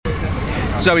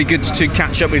Zoe, good to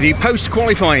catch up with you.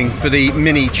 Post-qualifying for the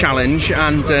Mini Challenge,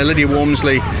 and Lydia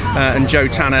Walmsley and Jo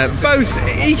Tanner both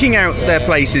eking out their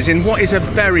places in what is a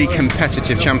very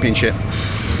competitive championship.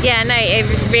 Yeah, no, it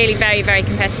was really very, very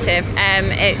competitive.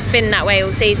 It's been that way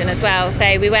all season as well,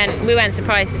 so we weren't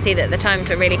surprised to see that the times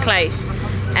were really close.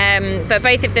 But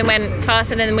both of them went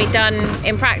faster than we'd done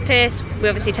in practice. We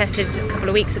obviously tested a couple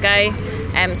of weeks ago,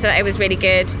 so that it was really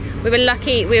good. We were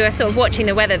lucky, we were sort of watching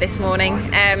the weather this morning.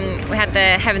 We had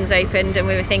the heavens opened and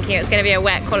we were thinking it was going to be a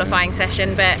wet qualifying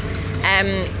session, but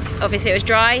obviously it was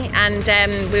dry,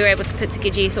 and we were able to put to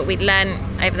good use what we'd learned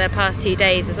over the past 2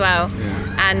 days as well.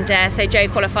 And so Jo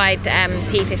qualified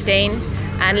P15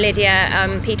 and Lydia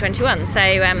P21,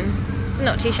 so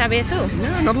not too shabby at all.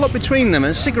 Yeah, not a lot between them,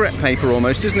 and cigarette paper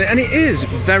almost, isn't it? And it is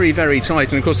very, very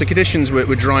tight, and of course the conditions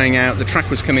were drying out, the track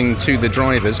was coming to the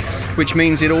drivers, which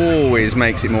means it always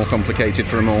makes it more complicated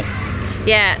for them all.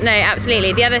 Yeah, no,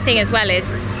 absolutely. The other thing as well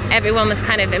is everyone was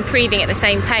kind of improving at the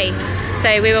same pace,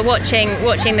 so we were watching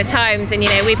the times, and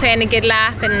we put in a good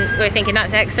lap and we were thinking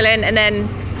that's excellent, and then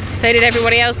so did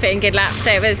everybody else put in good laps.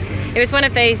 So it was one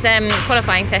of those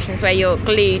qualifying sessions where you're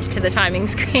glued to the timing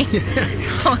screen.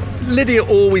 Lydia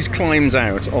always climbs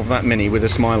out of that Mini with a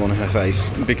smile on her face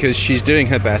because she's doing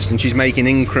her best and she's making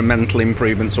incremental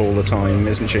improvements all the time,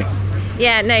 isn't she?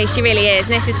 Yeah, no, she really is,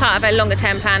 and this is part of a longer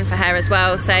term plan for her as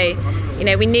well. So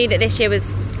we knew that this year,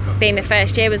 was being the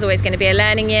first year, was always going to be a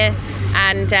learning year,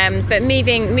 and but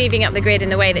moving up the grid in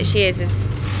the way that she is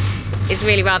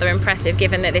really rather impressive,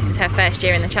 given that this is her first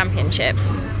year in the championship.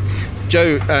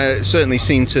 Jo certainly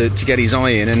seemed to get his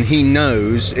eye in, and he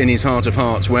knows in his heart of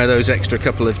hearts where those extra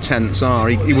couple of tenths are.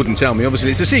 He wouldn't tell me,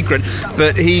 obviously it's a secret,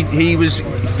 but he was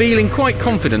feeling quite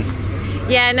confident.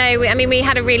 Yeah, no, we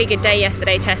had a really good day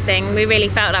yesterday testing. We really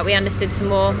felt like we understood some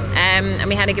more, and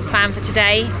we had a good plan for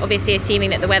today, obviously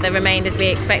assuming that the weather remained as we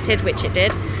expected, which it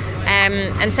did.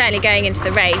 And certainly going into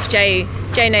the race, Jo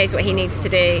knows what he needs to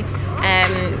do.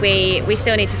 We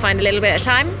still need to find a little bit of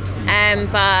time,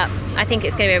 but I think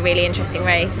it's going to be a really interesting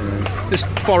race. This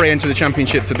foray into the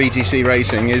championship for BTC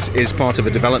Racing is part of a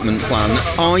development plan.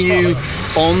 Are you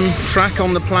on track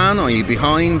on the plan? Are you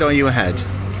behind? Are you ahead?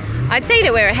 I'd say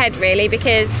that we're ahead, really,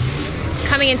 because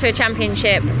coming into a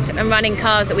championship and running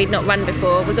cars that we'd not run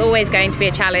before was always going to be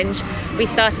a challenge. We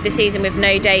started the season with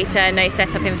no data, no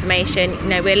setup information.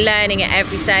 We're learning at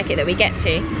every circuit that we get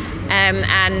to,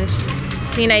 and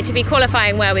to be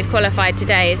qualifying where we've qualified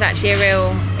today is actually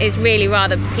is really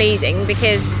rather pleasing,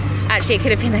 because actually it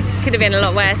could have been a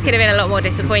lot worse, could have been a lot more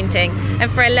disappointing. And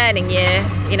for a learning year,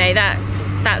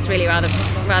 that's really rather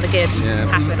good. Yeah.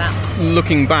 Happy with that.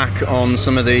 Looking back on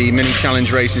some of the Mini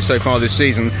Challenge races so far this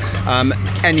season,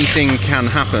 anything can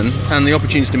happen, and the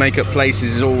opportunity to make up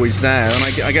places is always there.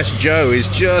 And I guess Jo is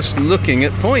just looking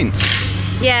at points.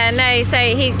 Yeah, no. So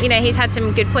he's had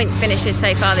some good points finishes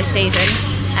so far this season.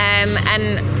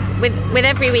 And with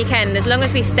every weekend, as long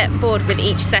as we step forward with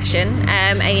each session,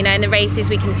 and in the races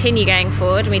we continue going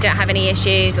forward and we don't have any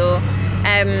issues, or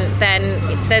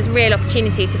then there's real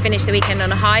opportunity to finish the weekend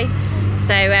on a high.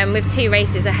 So with 2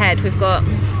 races ahead,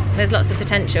 there's lots of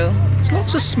potential. There's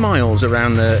lots of smiles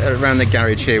around the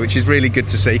garage here, which is really good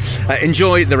to see.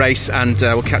 Enjoy the race, and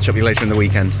we'll catch up with you later in the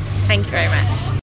weekend. Thank you very much.